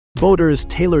Bodor's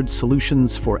tailored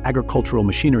solutions for agricultural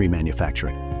machinery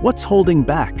manufacturing. What's holding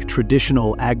back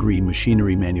traditional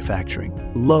agri-machinery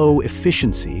manufacturing? Low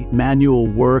efficiency, manual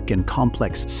work and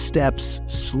complex steps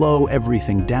slow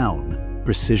everything down.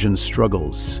 Precision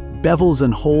struggles. Bevels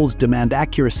and holes demand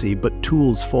accuracy, but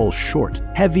tools fall short.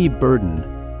 Heavy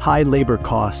burden, high labor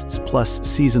costs plus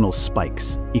seasonal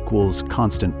spikes equals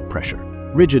constant pressure.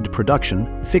 Rigid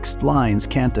production, fixed lines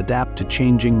can't adapt to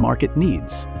changing market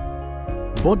needs.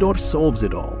 Bodor solves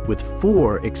it all with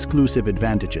 4 exclusive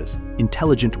advantages.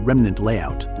 Intelligent remnant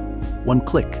layout. One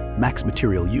click, max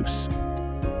material use.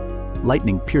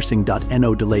 Lightning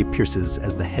piercing.no delay pierces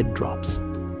as the head drops.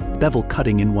 Bevel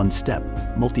cutting in one step,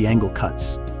 multi-angle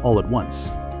cuts, all at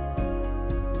once.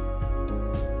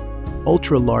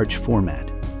 Ultra-large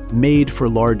format, made for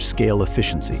large-scale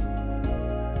efficiency.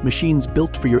 Machines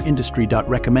built for your industry.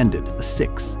 Recommended, a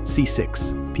 6,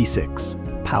 C6,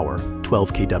 P6, power,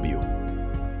 12 kW.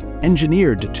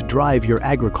 Engineered to drive your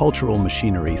agricultural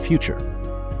machinery future.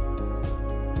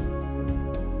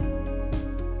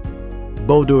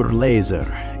 Bodor Laser,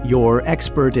 your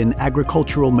expert in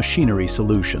agricultural machinery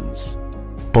solutions.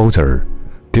 Bodor,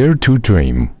 dare to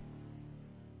dream.